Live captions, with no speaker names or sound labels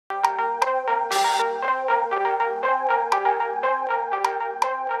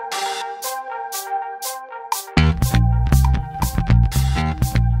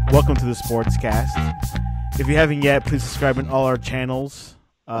Welcome to the Sportscast. If you haven't yet, please subscribe on all our channels,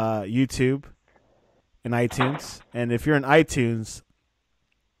 YouTube and iTunes. And if you're in iTunes,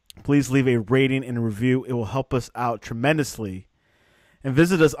 please leave a rating and a review. It will help us out tremendously. And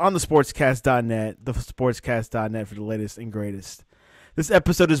visit us on thesportscast.net, thesportscast.net for the latest and greatest. This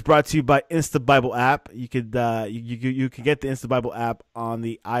episode is brought to you by Insta Bible app. You could you could get the Insta Bible app on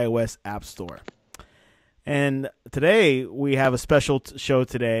the iOS App Store. And today we have a special show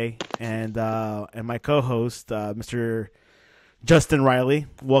today, and my co-host, Mr. Justin Riley.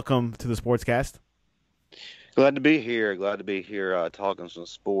 Welcome to the Sportscast. Glad to be here. Talking some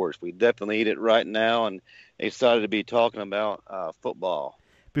sports. We definitely need it right now, and excited to be talking about football.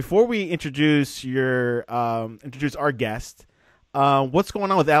 Before we introduce our guest, what's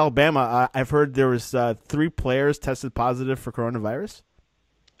going on with Alabama? I've heard there was 3 players tested positive for coronavirus.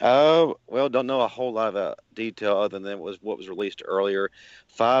 Well, don't know a whole lot of detail other than what was released earlier.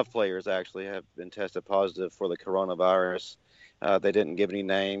 5 players actually have been tested positive for the coronavirus. They didn't give any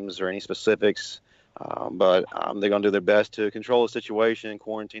names or any specifics, but they're going to do their best to control the situation,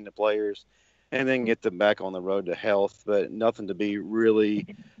 quarantine the players, and then get them back on the road to health. But nothing to be really,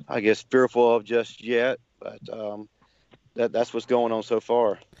 I guess, fearful of just yet. But that's what's going on so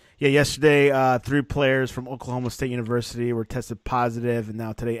far. Yeah, yesterday 3 players from Oklahoma State University were tested positive, and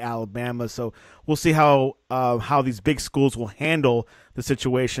now today Alabama. So we'll see how these big schools will handle the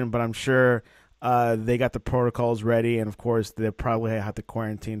situation. But I'm sure they got the protocols ready, and of course they probably have to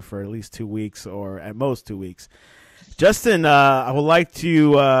quarantine for at least 2 weeks, or at most 2 weeks. Justin, I would like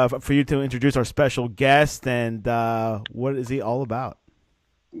to for you to introduce our special guest, and what is he all about?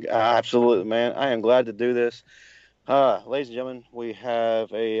 Absolutely, man. I am glad to do this. Ladies and gentlemen, we have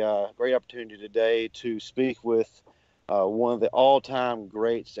a great opportunity today to speak with one of the all-time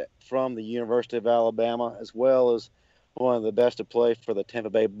greats from the University of Alabama, as well as one of the best to play for the Tampa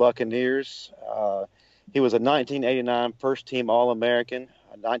Bay Buccaneers. He was a 1989 first-team All-American,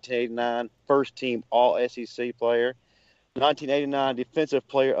 a 1989 first-team All-SEC player, 1989 Defensive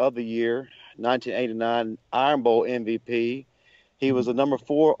Player of the Year, 1989 Iron Bowl MVP. He was the number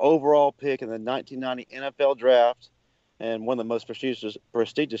 4 overall pick in the 1990 NFL Draft, and one of the most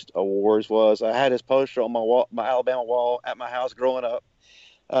prestigious awards was I had his poster on my Alabama wall at my house growing up.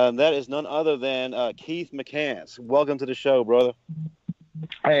 That is none other than Keith McCants. Welcome to the show, brother.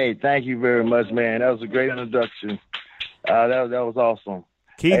 Hey, thank you very much, man. That was a great introduction. That was awesome.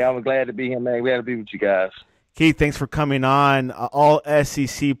 Keith, hey, I'm glad to be here, man. Glad to be with you guys. Keith, thanks for coming on. All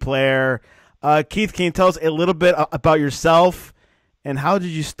SEC player. Keith, can you tell us a little bit about yourself? And how did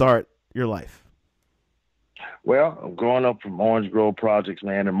you start your life? Well, I'm growing up from Orange Grove Projects,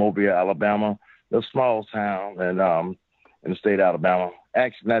 man, in Mobile, Alabama, a small town and in the state of Alabama.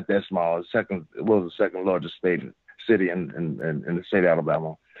 Actually, not that small. It was the second largest city in the state of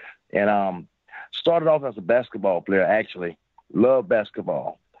Alabama. And started off as a basketball player, actually. Loved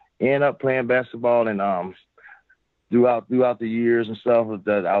basketball. Ended up playing basketball and throughout the years and stuff.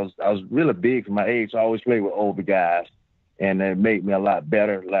 That I was really big for my age. So I always played with older guys. And it made me a lot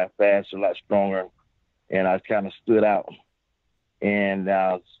better, a lot faster, a lot stronger. And I kind of stood out. And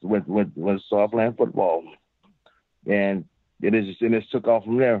started playing football. And it took off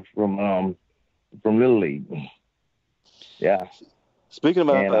from there, from Little League. Yeah. Speaking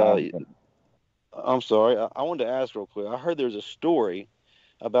about, I'm sorry, I wanted to ask real quick. I heard there's a story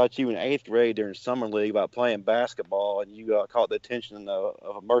about you in 8th grade during summer league about playing basketball, and you caught the attention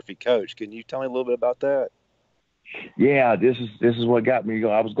of a Murphy coach. Can you tell me a little bit about that? Yeah, this is what got me.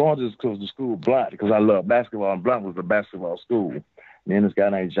 I was going to the school Blunt because I love basketball, and Blunt was a basketball school. And then this guy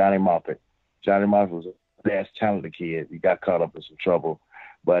named Johnny Moffett. Johnny Moffett was a fast, talented kid. He got caught up in some trouble.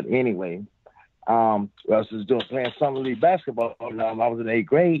 But anyway, I was just playing summer league basketball. I was in 8th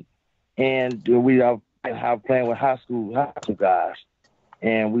grade, and I was playing with high school guys.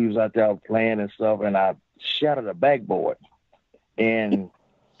 And we was out there playing and stuff, and I shattered a backboard. And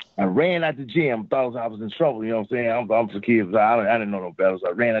I ran out the gym, thought I was in trouble, you know what I'm saying? I'm for kids, I didn't know no better. So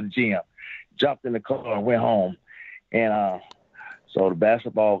I ran out the gym, jumped in the car, and went home. And so the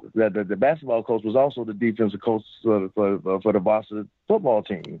basketball coach was also the defensive coach for the varsity football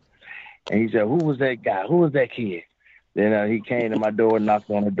team. And he said, "Who was that guy? Who was that kid?" Then he came to my door,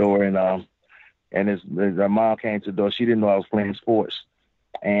 knocked on the door, and his mom came to the door. She didn't know I was playing sports.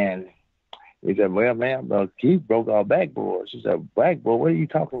 And he said, "Well, man, Keith broke our backboard." She said, "Backboard? What are you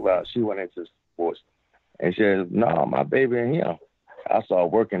talking about?" She went into sports. And she said, "No, my baby and him." I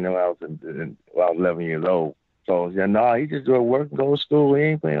started working when I was 11 years old. So she said, "No, he just do work and go to school. He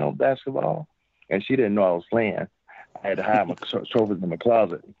ain't playing on basketball." And she didn't know I was playing. I had to hide my trophies in my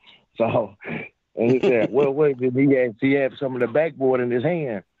closet. So, and he said, "Well, wait, he had some of the backboard in his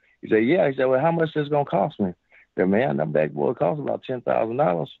hand." He said, yeah. He said, well, how much is this gonna cost me? I said, man, that backboard cost about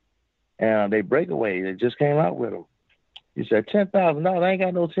 $10,000. And they breakaway, they just came out with them. He said, $10,000? I ain't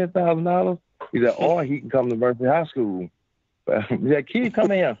got no $10,000. He said, or he can come to Murphy High School. He said, Keith,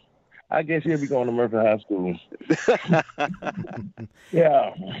 come here. I guess he'll be going to Murphy High School.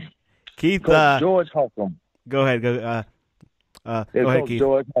 Yeah. Keith, Coach George Holcomb. go ahead. Go ahead, Keith.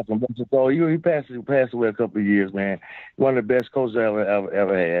 George Holcomb. So he passed away a couple of years, man. One of the best coaches I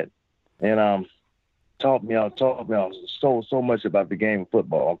ever had, and taught me so much about the game of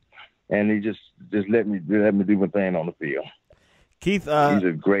football, and he just let me do my thing on the field. Keith, he's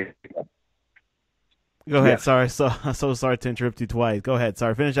a great. Go ahead. Yeah. Sorry, so sorry to interrupt you twice. Go ahead.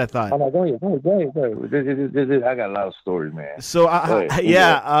 Sorry, finish that thought. Oh, no, go ahead. I got a lot of stories, man. So,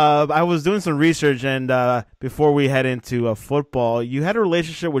 I was doing some research, and before we head into football, you had a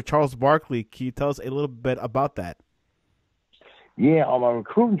relationship with Charles Barkley. Can you tell us a little bit about that? Yeah, on my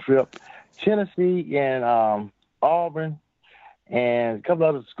recruiting trip, Tennessee and Auburn and a couple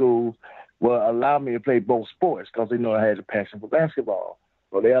other schools will allow me to play both sports because they know I had a passion for basketball.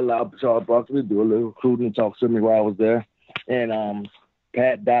 So they allowed Charles Barkley to do a little recruiting and talk to me while I was there. And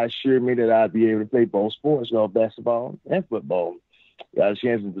Pat assured me that I'd be able to play both sports, basketball and football. Got a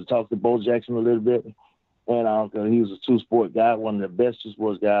chance to talk to Bo Jackson a little bit. And he was a two-sport guy, one of the best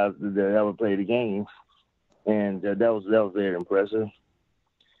two-sports guys that ever played the game. And that was very impressive.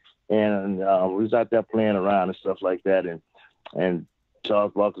 And we was out there playing around and stuff like that. And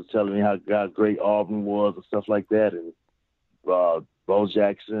Charles Barkley was telling me how great Auburn was and stuff like that. And Bo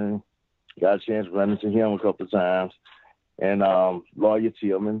Jackson, got a chance to run into him a couple of times. And Lawyer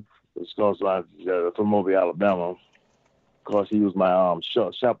Tillman, from Mobile, Alabama. Of course, he was my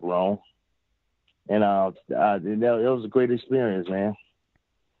chaperone. And it was a great experience, man.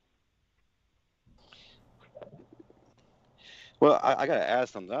 Well, I got to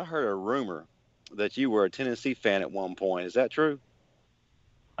ask something. I heard a rumor that you were a Tennessee fan at one point. Is that true?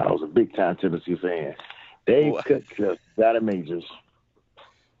 I was a big-time Tennessee fan. Dave Cutcliffe, Johnny Majors.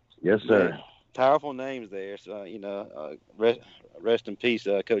 Yes, sir. Yeah, powerful names there. So, rest in peace,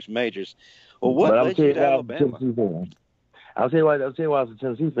 Coach Majors. Well, what led you to Alabama? I'll tell you why I was a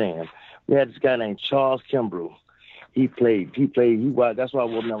Tennessee fan. We had this guy named Charles Kimbrough. He played. That's why I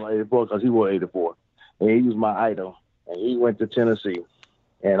wore number 84, because he wore 84. And he was my idol. And he went to Tennessee.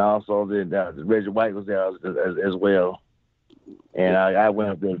 And also Reggie White was there as well. And I went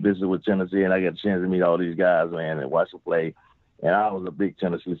up there to visit with Tennessee, and I got a chance to meet all these guys, man, and watch them play. And I was a big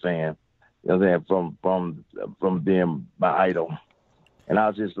Tennessee fan, you know what I'm saying, from being my idol. And I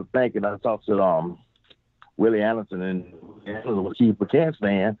was just thinking, I talked to Willie Anderson, and he was a Keith McCants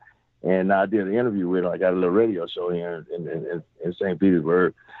fan, and I did an interview with him. I got a little radio show here in St.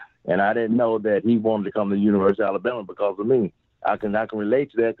 Petersburg, and I didn't know that he wanted to come to the University of Alabama because of me. I can relate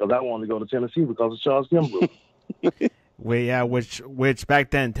to that because I wanted to go to Tennessee because of Charles Kimbrough. Well, yeah, which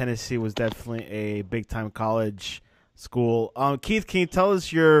back then Tennessee was definitely a big-time college school. Keith, can you tell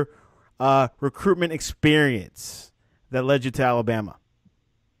us your recruitment experience that led you to Alabama?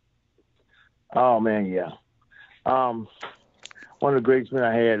 Oh, man, yeah. One of the great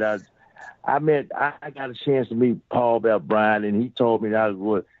experiences I had, I got a chance to meet Paul Bell Bryant, and he told me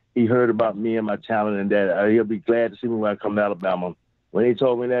that he heard about me and my talent, and that he'll be glad to see me when I come to Alabama. When he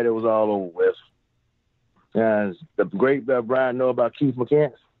told me that, it was all over with. And the great Brian know about Keith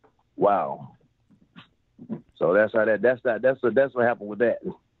McCants. Wow. So that's what happened with that.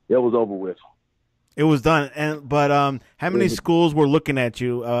 It was over with. It was done. But how many schools were looking at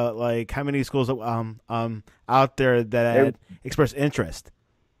you? Like how many schools out there that had expressed interest?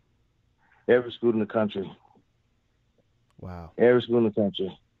 Every school in the country. Wow. Every school in the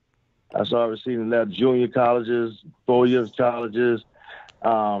country. I saw receiving letters, junior colleges, 4-year colleges,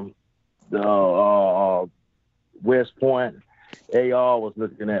 West Point, AR was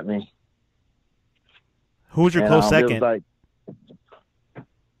looking at me. Who was your close second?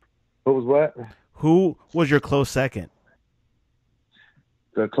 Who was what? Who was your close second?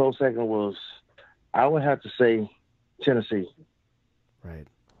 The close second was, I would have to say, Tennessee. Right.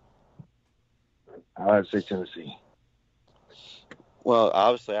 I would have to say Tennessee. Well,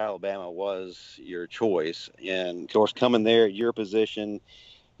 obviously Alabama was your choice, and of course, coming there at your position,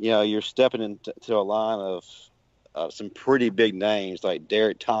 you're stepping into a line of some pretty big names like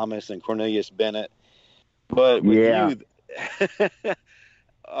Derek Thomas and Cornelius Bennett. But with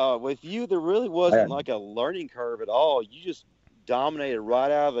you, there really wasn't like a learning curve at all. You just dominated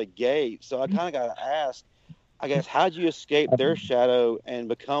right out of the gate. So I kind of got to ask, I guess, how'd you escape their shadow and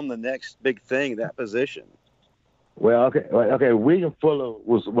become the next big thing in that position? Well, okay. William Fuller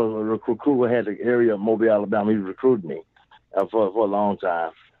was a recruiter who had the area of Mobile, Alabama. He recruited me for a long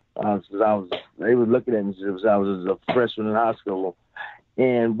time. They were looking at me since I was a freshman in high school.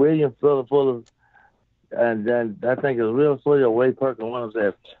 And William Fuller, and then I think it was Real Fuller, Wade Perkins, one of them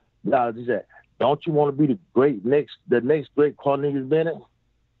said, "No," he said, "Don't you want to be the next great Cornelius Bennett?"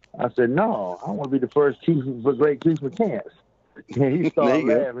 I said, "No, I want to be the first great Keith McCants." And he started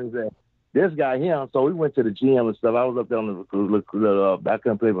laughing and said, "This guy here." So we went to the gym and stuff. I was up there on the I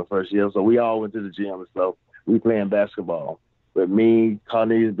couldn't play my first year, so we all went to the gym and stuff. We playing basketball. With me,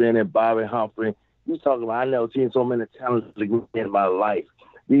 Cornelius Bennett, Bobby Humphrey. You talking about, I never seen so many talented men in my life.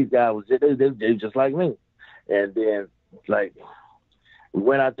 These guys was they just like me. And then, like, we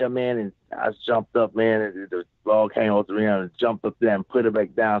went out there, man, and I jumped up, man, and the ball came off the rim and jumped up there and put it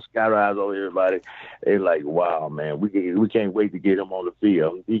back down, skyrise over everybody. They like, wow, man, we can't wait to get him on the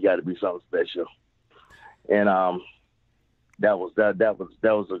field. He got to be something special. And that was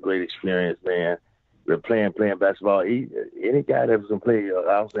a great experience, man. We're playing basketball. Any guy that was going to play an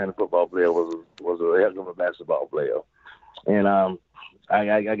outstanding football player was a heck of a basketball player. And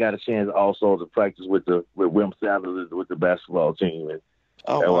I got a chance also to practice with Wim Sanders with the basketball team, and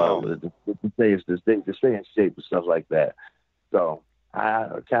to stay in shape and stuff like that. So I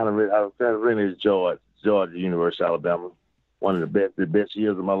really enjoyed Georgia, University of Alabama. One of the best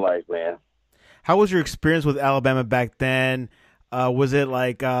years of my life, man. How was your experience with Alabama back then? Was it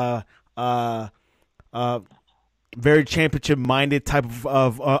like very championship-minded type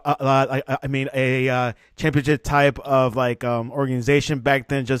of a championship type of organization back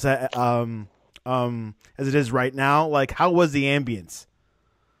then, just as it is right now? Like, how was the ambience?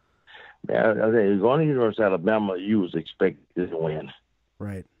 Yeah, going to University of Alabama, you was expected to win,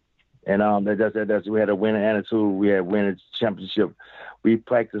 right? And that's we had a winning attitude. We had winning championship. We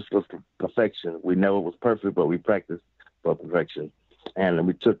practiced for perfection. We never was perfect, but we practiced for perfection, and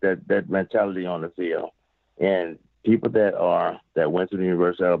we took that mentality on the field. And people that went to the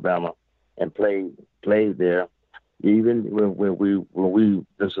University of Alabama and played there, even when we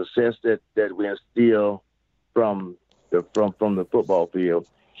the success that we instill from the football field,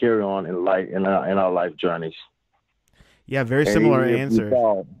 carry on in our life journeys. Yeah, very similar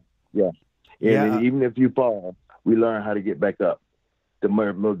answer. Even if you fall, we learn how to get back up. The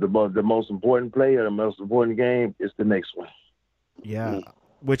most important play or the most important game is the next one. Yeah.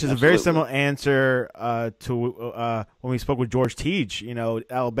 Which is a very similar answer to when we spoke with George Teach. You know,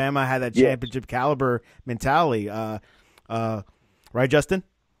 Alabama had that championship caliber mentality. Right, Justin?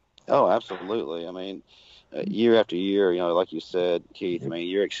 Oh, absolutely. I mean, year after year, like you said, Keith, I mean,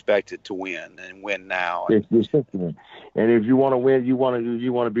 you're expected to win and win now. And if you want to win, you want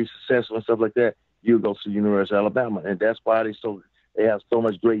to be successful and stuff like that, you go to the University of Alabama. And that's why they have so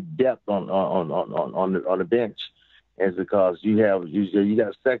much great depth on the bench. Is because you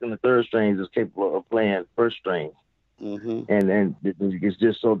got second and third strings that's capable of playing first string. Mm-hmm. And it's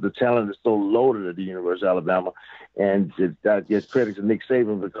just so the talent is so loaded at the University of Alabama, and I give credit to Nick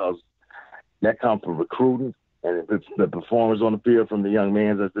Saban because that comes from recruiting and the performance on the field from the young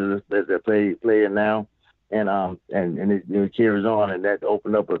men that they're playing now, and it carries on, and that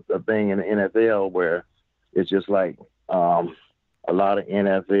opened up a thing in the NFL where it's just like a lot of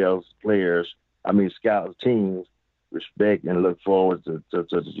NFL players, scouts teams, respect and look forward to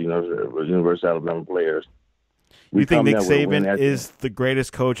the University of Alabama players. You think Nick Saban is the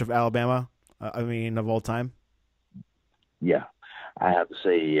greatest coach of Alabama? Of all time? Yeah, I have to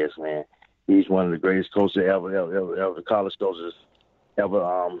say yes, man. He's one of the greatest coaches ever college coaches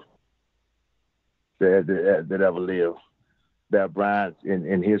ever that ever lived. That Bryant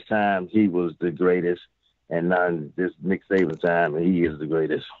in his time, he was the greatest, and now this Nick Saban time, he is the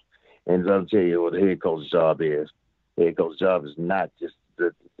greatest. And I'll tell you what the head coach's job is. Head coach's job is not just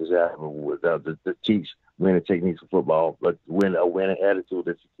to teach winning techniques of football, but win a winning attitude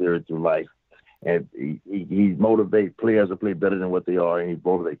that's carried through life. And he motivates players to play better than what they are, and he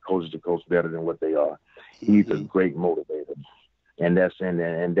motivates coaches to coach better than what they are. He's a great motivator, and that's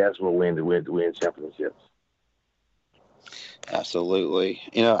what wins championships. Absolutely.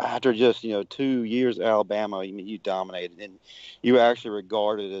 After just 2 years at Alabama, you dominated, and you were actually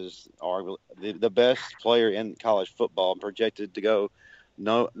regarded as the best player in college football, and projected to go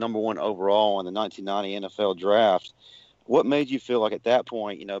number one overall in the 1990 NFL draft. What made you feel like at that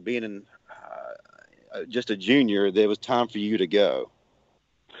point, being just a junior, that it was time for you to go?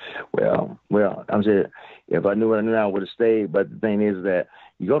 Well, I'm saying if I knew what I knew, I would have stayed. But the thing is that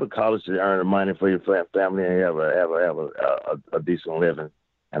you go to college to earn the money for your family and have a decent living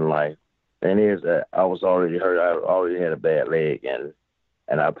in life. And is that I was already hurt. I already had a bad leg, and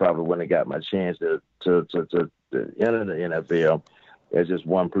I probably wouldn't have got my chance to enter the NFL as just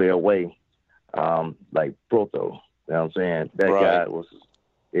one player away, like Proto. You know what I'm saying? That guy was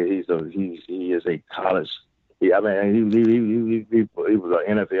He is a college. I mean, he was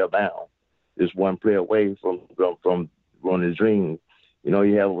an NFL bound. Just one play away from running his dream. You know,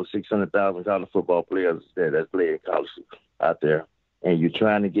 you have over 600,000 college football players that play in college out there, and you're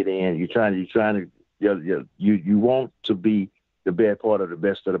trying to get in. You want to be the best part of the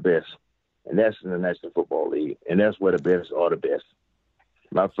best of the best, and that's in the National Football League, and that's where the best are the best.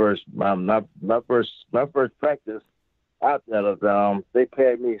 My first practice out there, they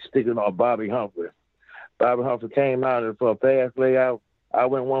paired me sticking on Bobby Humphrey. Bobby Humphrey came out for a pass layout. I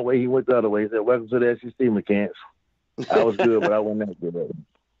went one way, he went the other way. He said, "Welcome to the SEC, McCants." I was good, but I wasn't that good.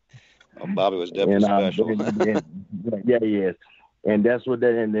 Well, Bobby was definitely special. Yeah, he is. And that's what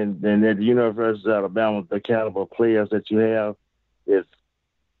that, and then at the University of Alabama, the caliber of players that you have is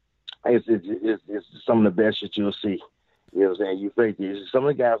it's some of the best that you'll see. You know what I'm saying? You think some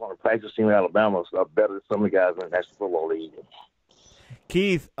of the guys on the practice team in Alabama are better than some of the guys in the National Football League.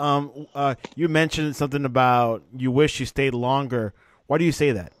 Keith, you mentioned something about you wish you stayed longer. Why do you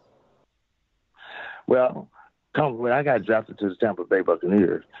say that? Well, when I got drafted to the Tampa Bay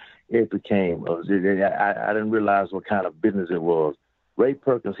Buccaneers, it became, I didn't realize what kind of business it was. Ray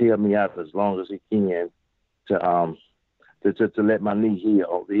Perkins held me out as long as he can to let my knee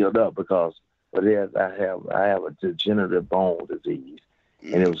healed up because I have a degenerative bone disease,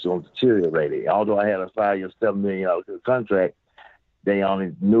 and it was going to deteriorate. Although I had a 5-year, $7 million contract, they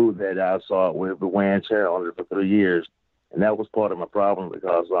only knew that I saw it with the wear and tear on it for 3 years. And that was part of my problem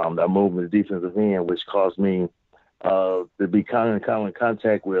because I moved to the defensive end, which caused me to be in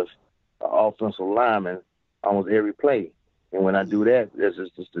contact with offensive linemen almost every play. And when I do that, that's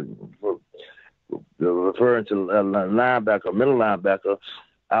just referring to linebacker, middle linebacker,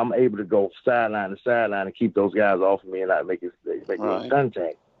 I'm able to go sideline to sideline and keep those guys off of me and not make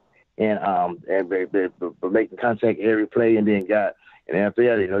contact. And making contact every play, and then got in the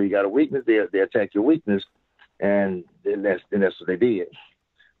NFL, you got a weakness, they attack your weakness, and then that's what they did.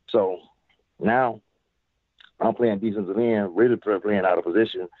 So now I'm playing defensive end, really playing out of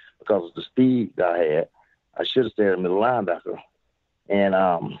position because of the speed that I had. I should have stayed in middle linebacker, and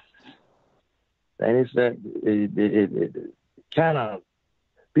it's that it kind of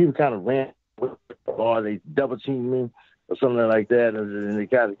people kind of ran with, or they double teamed me or something like that, and they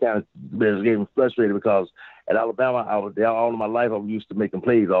kind of was getting frustrated because at Alabama, all of my life I was used to making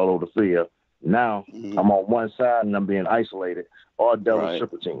plays all over the field. Now I'm on one side and I'm being isolated or double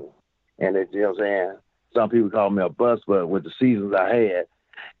triple team, and you know what I'm saying. Some people call me a bust, but with the seasons I had,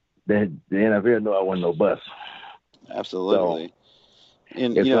 the NFL knew I wasn't no bust. Absolutely. So,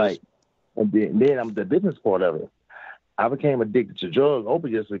 and then I'm the business part of it. I became addicted to drugs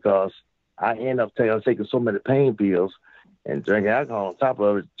opiates because I ended up taking so many pain pills and drinking alcohol on top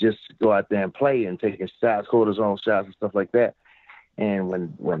of it just to go out there and play and taking shots, cortisone shots and stuff like that. And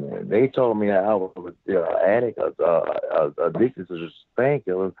when they told me I was an addict, addicted to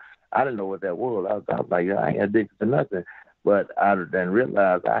painkillers, I didn't know what that was. I was like, I ain't addicted to nothing. But I then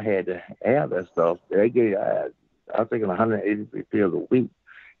realized I had to have that stuff. I was taking 183 pills a week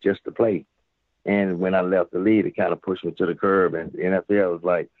just to play. And when I left the league, it kind of pushed me to the curb. And the NFL was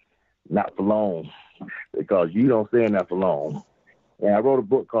like, not for long, because you don't stay in that for long. And I wrote a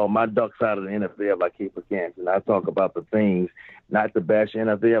book called My Dark Side of the NFL by Keith McCants. And I talk about the things, not to bash the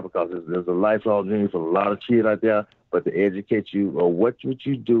NFL, because there's a lifelong dream for a lot of kids out there, but to educate you on what would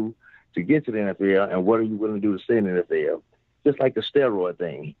you do to get to the NFL and what are you willing to do to stay in the NFL. Just like the steroid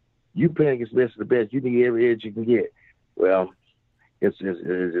thing. You playing against the best of the best, you need every edge you can get. Well, it's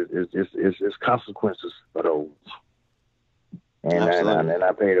consequences for those. And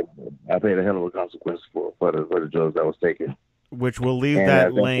I paid a hell of a consequence for the drugs I was taking. Which we'll leave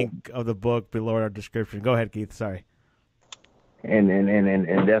that link of the book below our description. Go ahead, Keith. Sorry. And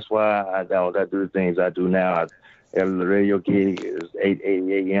that's why I do the things I do now. The radio gig is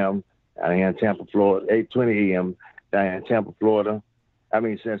 8:80 a.m. down here in Tampa, Florida. 8:20 a.m. down here in Tampa, Florida. I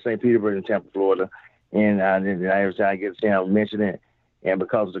mean, St. Petersburg in Tampa, Florida. And every time I get a chance to mention it, and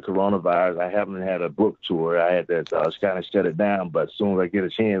because of the coronavirus, I haven't had a book tour. I had to kind of shut it down. But as soon as I get a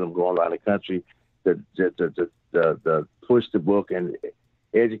chance, I'm going around the country to push the book and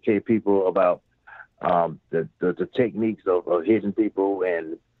educate people about the techniques of hitting people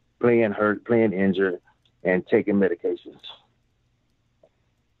and playing hurt, playing injured, and taking medications.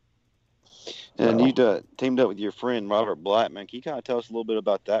 And you teamed up with your friend Robert Blackman. Can you kind of tell us a little bit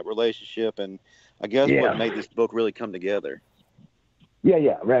about that relationship and I guess what made this book really come together?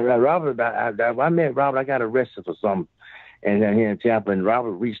 Yeah. Robert, I met Robert. I got arrested for something, and here in Tampa. And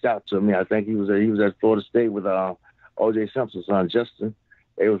Robert reached out to me. I think he was at Florida State with O.J. Simpson's son Justin.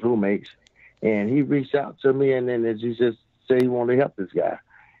 They was roommates, and he reached out to me, and then he just said he wanted to help this guy.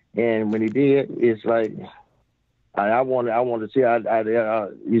 And when he did, it's like I want to see.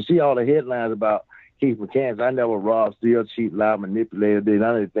 You see all the headlines about Keith McCants. I never robbed, steal, cheat, lie, manipulated, did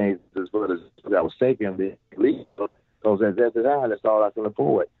none of the things that I was taking legal because at that time that's all I could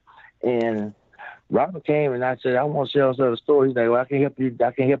afford. And Robert came and I said, I want to share the story. He's like, well, I can help you.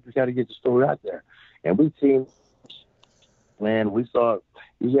 I can help you try to get the story out there. And we teamed, man. We saw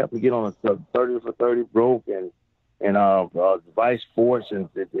he helped me get on a 30 for 30 broke and Vice Sports and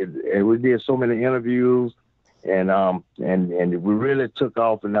we did so many interviews and we really took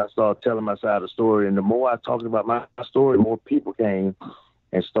off and I started telling my side of the story. And the more I talked about my story, the more people came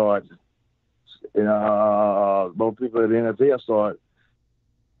and started. More people at the NFL started.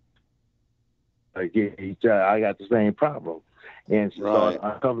 I got the same problem, and started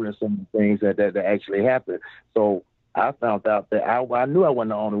uncovering some of the things that actually happened. So I found out that I knew I wasn't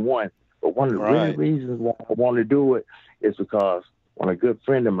the only one, but one of the really reasons why I wanted to do it is because when a good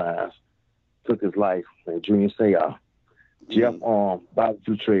friend of mine took his life, named Junior Seau, Jeff Arm, Bobby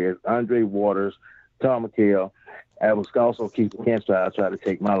Dutrez, Andre Waters, Tom McHale, I was also keeping cancer. I tried to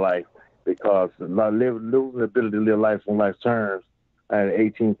take my life because losing the ability to live life on life's terms. I had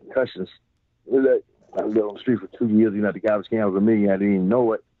 18 concussions. I lived on the street for 2 years. The guy was scamming with me. I didn't even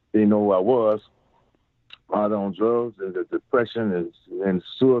know it. Didn't know who I was. I was on drugs and the depression and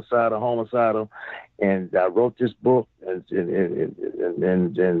suicidal, homicidal. And I wrote this book and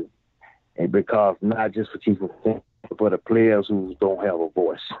because not just for people, but for the players who don't have a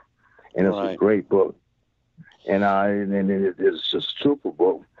voice. And it's a great book. And it's a super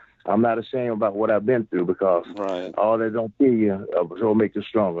book. I'm not ashamed about what I've been through because all that don't kill you will make you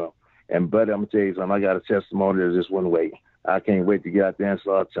stronger. And buddy, I'm gonna tell you something. I got a testimony that just wouldn't wait. I can't wait to get out there and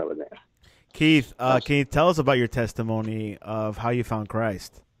start telling that. Keith, can you tell us about your testimony of how you found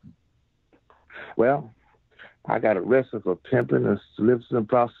Christ? Well, I got arrested for pimping and soliciting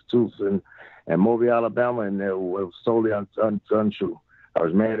prostitutes in Mobile, Alabama, and it was solely untrue. I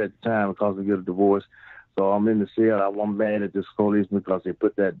was married at the time because I get a divorce. So I'm in the cell. I'm mad at this policeman because they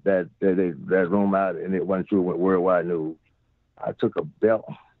put that room out and it wasn't true. It went worldwide news. I took a belt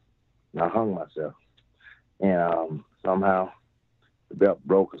and I hung myself. And somehow the belt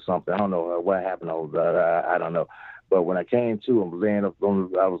broke or something. I don't know what happened. I don't know. But when I came to, I was laying up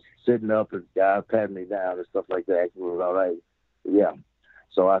I was sitting up and the guy patting me down and stuff like that. It was all right. Yeah.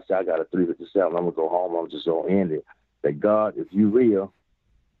 So I said, I got a 357. I'm going to go home. I'm just going to end it. That God, if you real,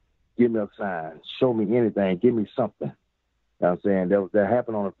 give me a sign. Show me anything. Give me something. You know what I'm saying? That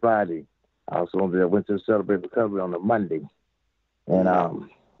happened on a Friday. I went to Celebrate Recovery on a Monday. And I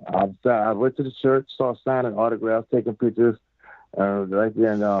went to the church, started signing autographs, taking pictures right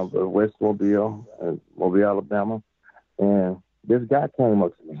there in West Mobile, Alabama. And this guy came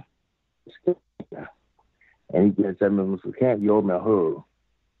up to me. And he said, Mr. McCants, you owe me a hug. I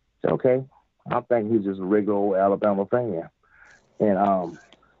said, okay. I'm thinking he's just a regular old Alabama fan. And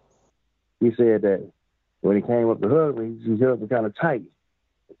he said that when he came up to hug me, he held me kind of tight.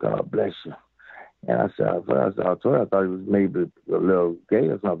 God bless you. And I said, I thought he was maybe a little gay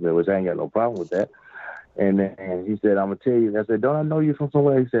or something, which I ain't got no problem with that. And then he said, I'm going to tell you. I said, don't I know you from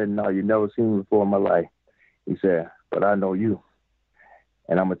somewhere? He said, no, you never seen me before in my life. He said, but I know you.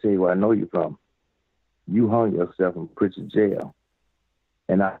 And I'm going to tell you where I know you from. You hung yourself in prison jail.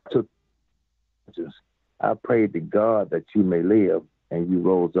 And I took pictures. I prayed to God that you may live, and you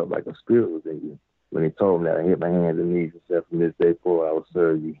rose up like a spirit within you. When he told me that, I hit my hands and knees and said, from this day forward, I will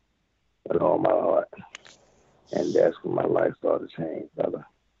serve you with all my heart. And that's when my life started to change, brother.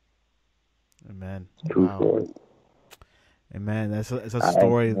 Amen. True story. Amen. It's a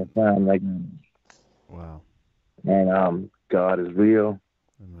story. Wow. And God is real.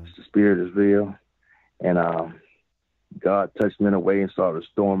 Amen. The Spirit is real. And God touched me in a way and started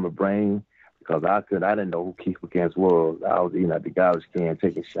restoring my brain because I didn't know who Keith McCants was. I was eating at the garbage can,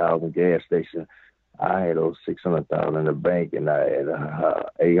 taking showers in the gas station. I had those $600,000 in the bank, and I had a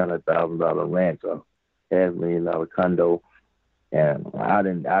 $800,000 ranch, a $500,000 million condo, and I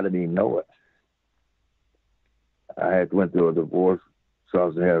didn't even know it. I had went through a divorce, so I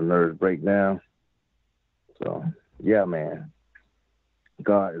was had a nervous breakdown. So yeah, man,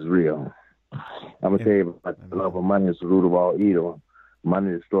 God is real. I'm gonna tell you about the love of money is the root of all evil.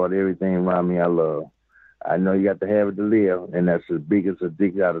 Money destroyed everything around me I love. I know you got to have it to live, and that's the biggest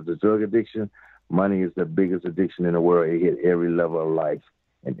addiction out of the drug addiction. Money is the biggest addiction in the world. It hit every level of life,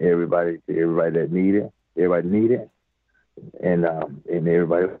 and everybody that need it, and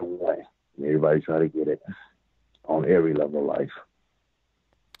everybody want it. Everybody try to get it on every level of life.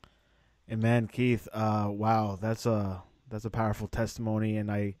 Amen, Keith. Wow, that's a powerful testimony,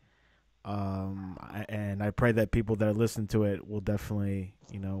 and I And I pray that people that are listening to it will definitely,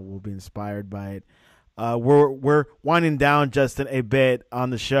 will be inspired by it. We're winding down just a bit on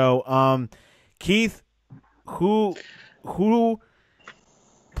the show. Keith, who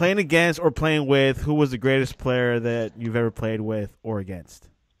playing against or playing with, who was the greatest player that you've ever played with or against?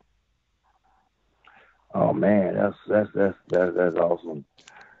 Oh man, that's awesome.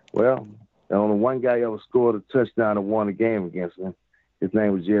 Well, the only one guy ever scored a touchdown and won a game against me. His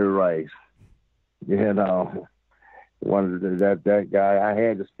name was Jerry Rice. One of that guy. I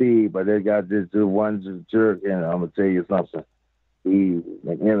had the speed, but that guy just do one jerk, and I'm gonna tell you something.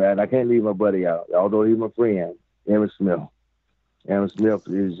 And I can't leave my buddy out, although he's my friend, Emmett Smith. Emmett Smith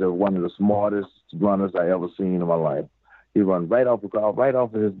is one of the smartest runners I ever seen in my life. He run right off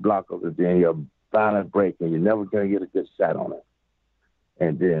of his block of it, then he'll find a break, and you're never gonna get a good shot on it.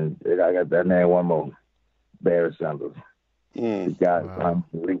 And then I got that name one more, Barry Sanders. The guy's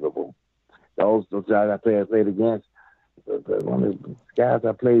unbelievable. Those guys I played against, one of the guys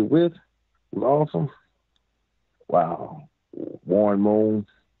I played with was awesome. Wow. Warren Moon,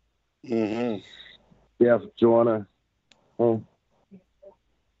 Jeff Joyner, and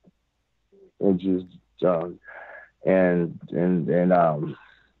just John, and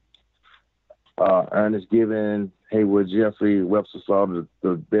Ernest Gibbon, Haywood Jeffrey, Webster Saw,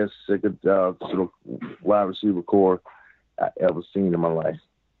 the best second wide receiver core I ever seen in my life.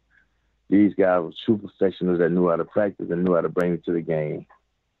 These guys were true professionals that knew how to practice and knew how to bring it to the game.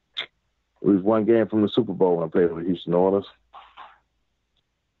 It was one game from the Super Bowl when I played with Houston Oilers.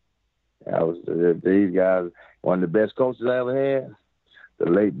 These guys, one of the best coaches I ever had, the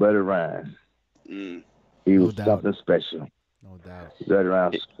late Buddy Ryan. He was something special. No doubt. Buddy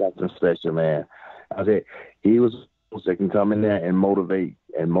Ryan was something special, man. I said he was that can come in there and motivate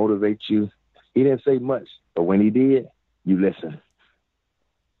you. He didn't say much, but when he did, you listen.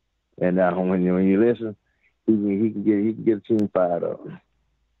 And now when you listen, he can get a team fired up.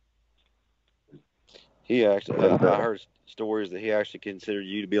 He actually, I heard stories that he actually considered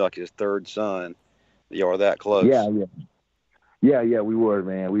you to be like his third son. You are that close. Yeah, we were,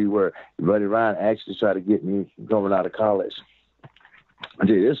 man. We were. Buddy Ryan actually tried to get me coming out of college. I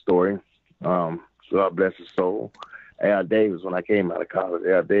tell you this story. God bless his soul. Al Davis, when I came out of college,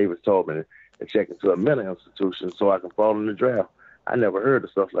 Al Davis told me to check into a mental institution so I can fall in the draft. I never heard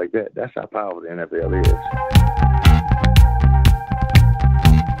of stuff like that. That's how powerful the NFL is.